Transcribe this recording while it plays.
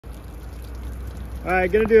All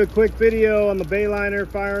right, gonna do a quick video on the Bayliner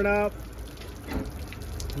firing up.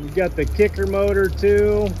 You got the kicker motor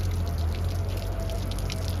too.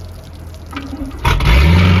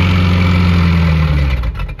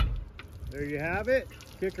 There you have it.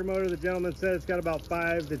 Kicker motor, the gentleman said it's got about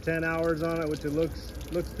 5 to 10 hours on it, which it looks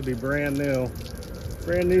to be brand new.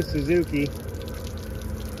 Brand new Suzuki.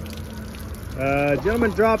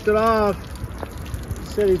 Gentleman dropped it off. He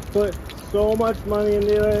said he's put so much money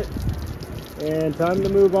into it and time to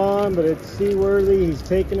move on, but it's seaworthy. He's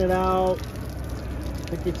taking it out.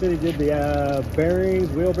 I think he said he did the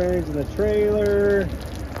bearings, wheel bearings in the trailer.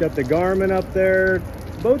 Got the Garmin up there.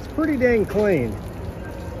 The boat's pretty dang clean.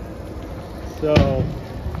 So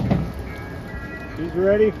he's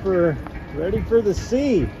ready for the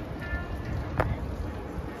sea.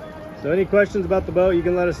 So any questions about the boat, you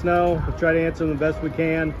can let us know. We'll try to answer them the best we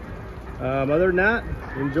can. Other than that,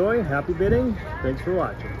 enjoy, happy bidding. Thanks for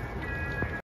watching.